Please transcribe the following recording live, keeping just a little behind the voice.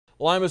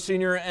Lima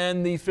Senior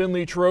and the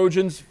Findlay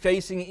Trojans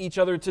facing each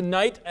other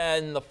tonight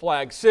in the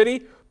Flag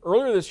City.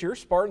 Earlier this year,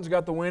 Spartans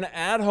got the win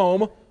at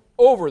home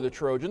over the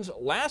Trojans.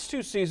 Last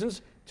two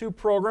seasons, two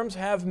programs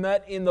have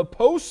met in the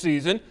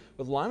postseason,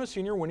 with Lima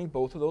Senior winning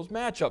both of those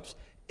matchups.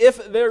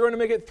 If they're going to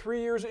make it 3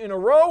 years in a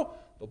row,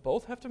 they'll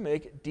both have to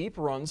make deep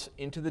runs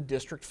into the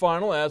district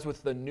final, as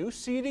with the new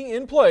seeding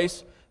in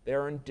place, they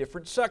are in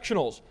different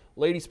sectionals.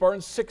 Lady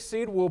Spartans 6th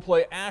seed will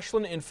play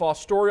Ashland in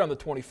Fostoria on the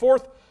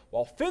 24th,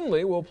 while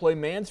Findlay will play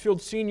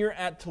Mansfield Senior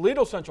at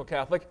Toledo Central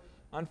Catholic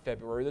on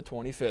February the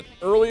 25th.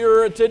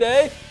 Earlier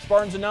today,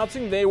 Spartans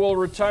announcing they will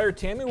retire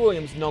Tammy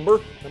Williams'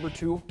 number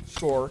 2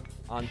 scorer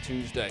on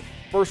Tuesday.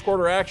 First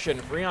quarter action,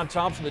 Breon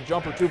Thompson, the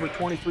jumper, 2 for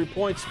 23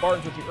 points.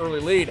 Spartans with the early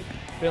lead.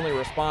 Findlay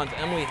responds.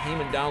 Emily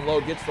Heeman down low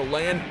gets the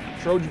lay-in.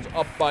 Trojans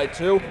up by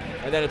 2.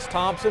 And then it's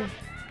Thompson.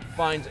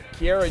 Finds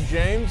Kiara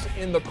James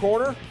in the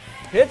corner.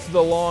 Hits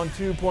the long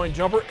 2-point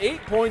jumper. 8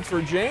 points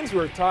for James, who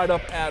are tied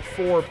up at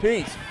 4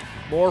 apiece.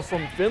 More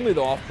from Findlay,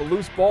 though, off the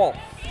loose ball.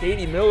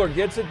 Katie Miller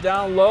gets it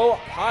down low,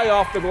 high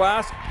off the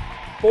glass.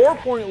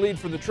 4-point lead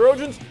for the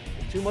Trojans.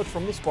 Too much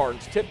from the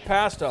Spartans. Tip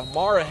pass to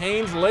Mara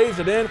Haynes, lays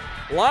it in.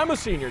 Lima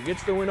Senior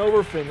gets the win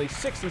over Findlay,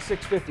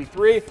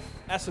 66-53.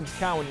 Essence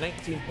Cowan,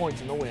 19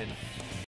 points in the win.